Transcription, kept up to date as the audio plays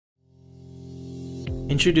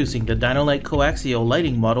Introducing the DINO LITE coaxial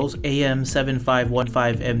lighting models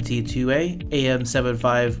AM7515MT2A,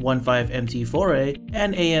 AM7515MT4A,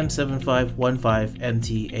 and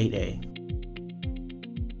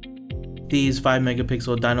AM7515MT8A. These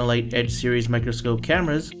 5-megapixel DINO LITE Edge series microscope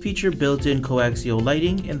cameras feature built-in coaxial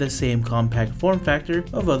lighting in the same compact form factor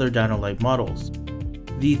of other DINO LITE models.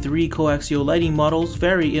 The 3 coaxial lighting models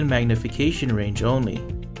vary in magnification range only.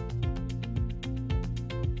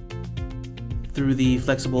 Through the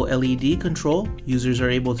flexible LED control, users are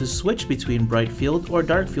able to switch between bright field or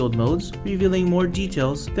dark field modes, revealing more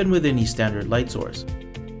details than with any standard light source.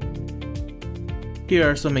 Here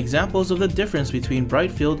are some examples of the difference between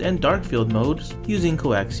bright field and dark field modes using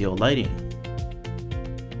coaxial lighting.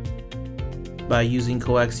 By using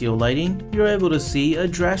coaxial lighting, you're able to see a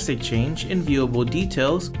drastic change in viewable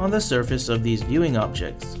details on the surface of these viewing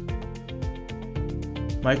objects.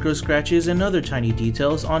 Micro scratches and other tiny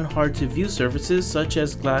details on hard-to-view surfaces such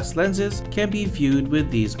as glass lenses can be viewed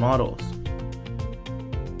with these models.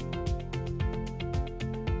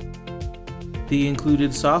 The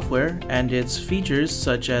included software and its features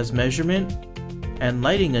such as measurement and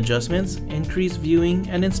lighting adjustments increase viewing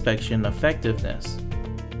and inspection effectiveness.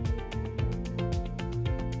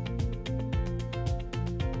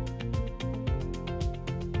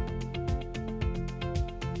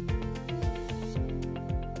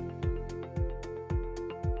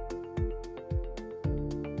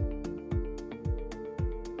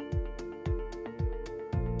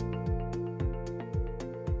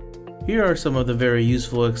 Here are some of the very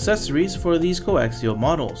useful accessories for these coaxial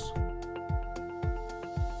models.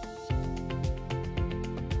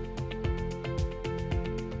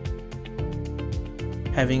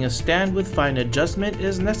 Having a stand with fine adjustment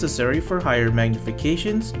is necessary for higher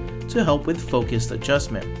magnifications to help with focused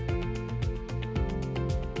adjustment.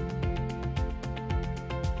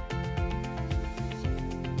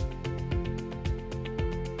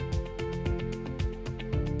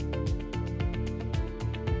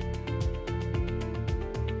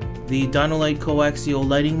 The DINO LITE coaxial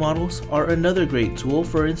lighting models are another great tool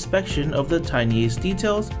for inspection of the tiniest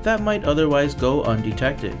details that might otherwise go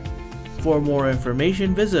undetected. For more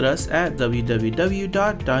information, visit us at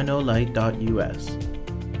www.dinolite.us.